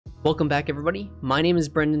Welcome back everybody, my name is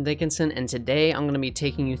Dickinson and today I'm going to be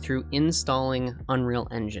taking you through installing Unreal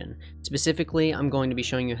Engine. Specifically, I'm going to be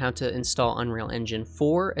showing you how to install Unreal Engine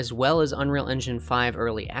 4 as well as Unreal Engine 5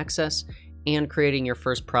 Early Access and creating your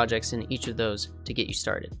first projects in each of those to get you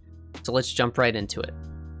started. So let's jump right into it.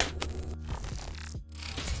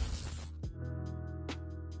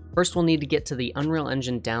 First, we'll need to get to the Unreal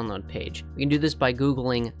Engine download page. We can do this by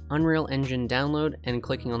Googling Unreal Engine download and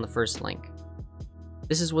clicking on the first link.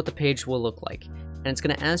 This is what the page will look like, and it's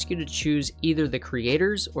going to ask you to choose either the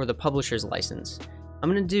creator's or the publisher's license.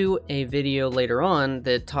 I'm going to do a video later on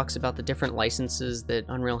that talks about the different licenses that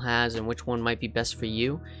Unreal has and which one might be best for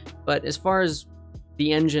you, but as far as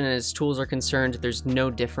the engine and its tools are concerned, there's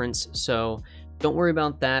no difference, so don't worry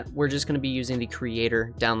about that. We're just going to be using the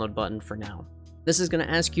creator download button for now. This is going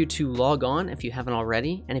to ask you to log on if you haven't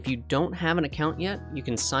already, and if you don't have an account yet, you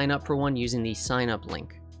can sign up for one using the sign up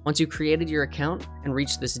link. Once you've created your account and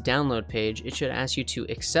reached this download page, it should ask you to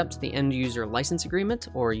accept the End User License Agreement,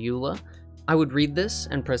 or EULA. I would read this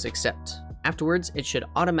and press accept. Afterwards, it should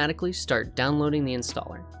automatically start downloading the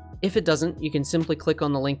installer. If it doesn't, you can simply click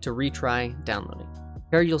on the link to retry downloading.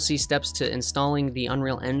 Here you'll see steps to installing the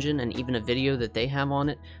Unreal Engine and even a video that they have on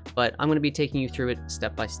it, but I'm going to be taking you through it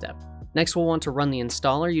step by step. Next, we'll want to run the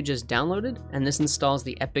installer you just downloaded, and this installs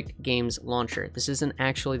the Epic Games Launcher. This isn't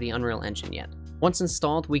actually the Unreal Engine yet. Once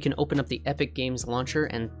installed, we can open up the Epic Games Launcher,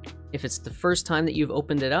 and if it's the first time that you've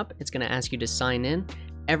opened it up, it's going to ask you to sign in.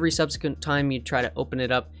 Every subsequent time you try to open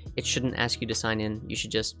it up, it shouldn't ask you to sign in. You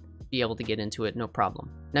should just be able to get into it, no problem.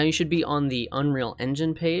 Now you should be on the Unreal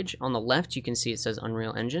Engine page. On the left, you can see it says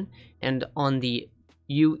Unreal Engine, and on the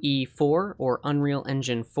UE4 or Unreal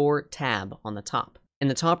Engine 4 tab on the top. In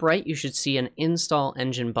the top right, you should see an Install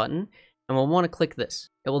Engine button, and we'll want to click this.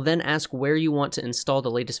 It will then ask where you want to install the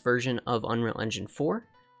latest version of Unreal Engine 4,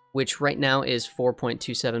 which right now is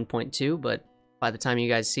 4.27.2, but by the time you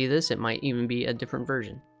guys see this, it might even be a different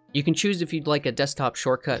version. You can choose if you'd like a desktop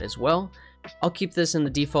shortcut as well. I'll keep this in the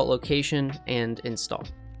default location and install.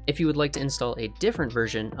 If you would like to install a different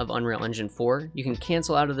version of Unreal Engine 4, you can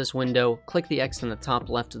cancel out of this window, click the X in the top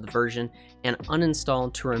left of the version, and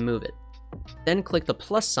uninstall to remove it. Then click the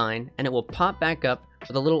plus sign and it will pop back up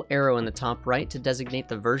with a little arrow in the top right to designate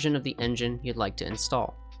the version of the engine you'd like to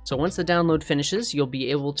install. So once the download finishes, you'll be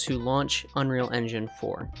able to launch Unreal Engine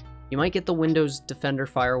 4. You might get the Windows Defender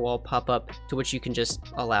firewall pop up to which you can just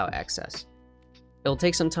allow access. It'll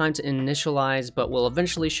take some time to initialize, but will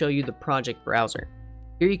eventually show you the project browser.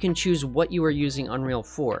 Here you can choose what you are using Unreal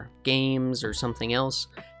for, games or something else,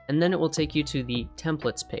 and then it will take you to the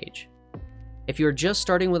templates page. If you're just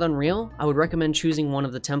starting with Unreal, I would recommend choosing one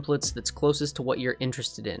of the templates that's closest to what you're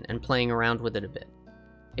interested in and playing around with it a bit.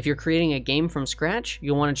 If you're creating a game from scratch,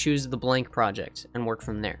 you'll want to choose the blank project and work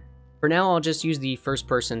from there. For now, I'll just use the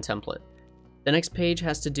first-person template. The next page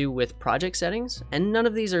has to do with project settings, and none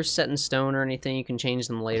of these are set in stone or anything. You can change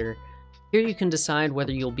them later. Here you can decide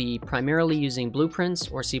whether you'll be primarily using blueprints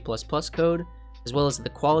or C++ code, as well as the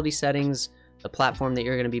quality settings, the platform that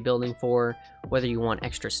you're going to be building for, whether you want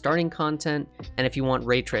extra starting content, and if you want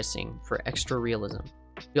ray tracing for extra realism.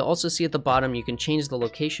 You'll also see at the bottom you can change the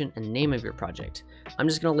location and name of your project. I'm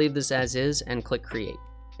just going to leave this as is and click create.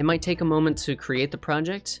 It might take a moment to create the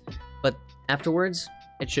project, but afterwards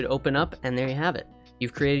it should open up and there you have it.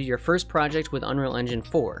 You've created your first project with Unreal Engine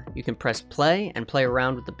 4. You can press play and play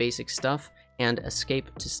around with the basic stuff and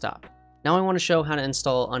escape to stop. Now I want to show how to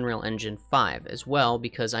install Unreal Engine 5 as well,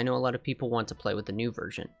 because I know a lot of people want to play with the new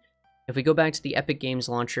version. If we go back to the Epic Games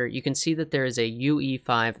Launcher, you can see that there is a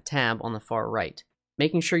UE5 tab on the far right,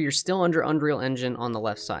 making sure you're still under Unreal Engine on the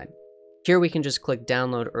left side. Here we can just click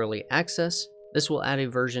Download Early Access. This will add a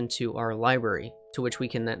version to our library, to which we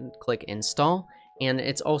can then click Install, and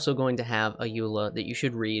it's also going to have a EULA that you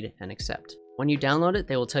should read and accept. When you download it,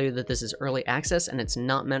 they will tell you that this is early access and it's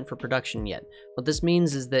not meant for production yet. What this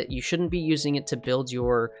means is that you shouldn't be using it to build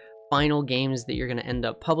your final games that you're going to end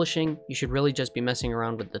up publishing. You should really just be messing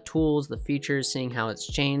around with the tools, the features, seeing how it's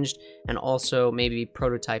changed, and also maybe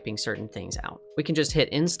prototyping certain things out. We can just hit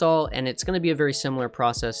install and it's going to be a very similar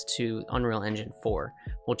process to Unreal Engine 4.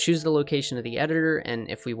 We'll choose the location of the editor, and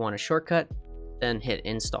if we want a shortcut, then hit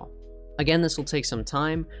install. Again, this will take some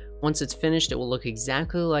time. Once it's finished, it will look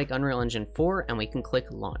exactly like Unreal Engine 4 and we can click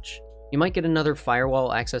launch. You might get another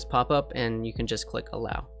firewall access pop-up and you can just click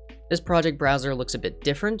allow. This project browser looks a bit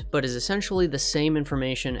different, but is essentially the same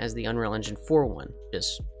information as the Unreal Engine 4 one,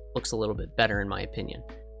 just looks a little bit better in my opinion.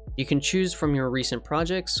 You can choose from your recent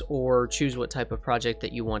projects or choose what type of project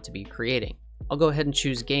that you want to be creating. I'll go ahead and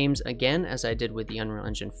choose games again as I did with the Unreal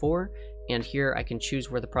Engine 4, and here I can choose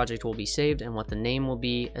where the project will be saved and what the name will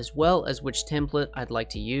be, as well as which template I'd like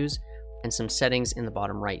to use, and some settings in the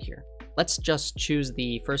bottom right here. Let's just choose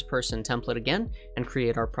the first person template again and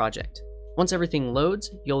create our project. Once everything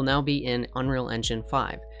loads, you'll now be in Unreal Engine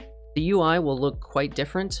 5. The UI will look quite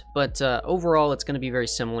different, but overall it's going to be very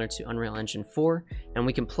similar to Unreal Engine 4, and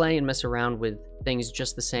we can play and mess around with things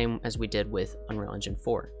just the same as we did with Unreal Engine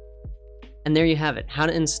 4. And there you have it, how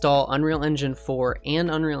to install Unreal Engine 4 and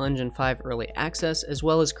Unreal Engine 5 Early Access, as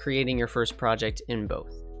well as creating your first project in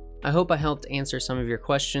both. I hope I helped answer some of your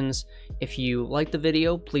questions. If you liked the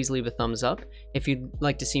video, please leave a thumbs up. If you'd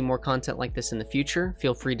like to see more content like this in the future,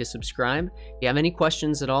 feel free to subscribe. If you have any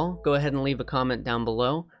questions at all, go ahead and leave a comment down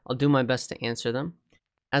below. I'll do my best to answer them.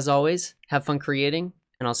 As always, have fun creating,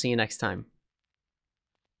 and I'll see you next time.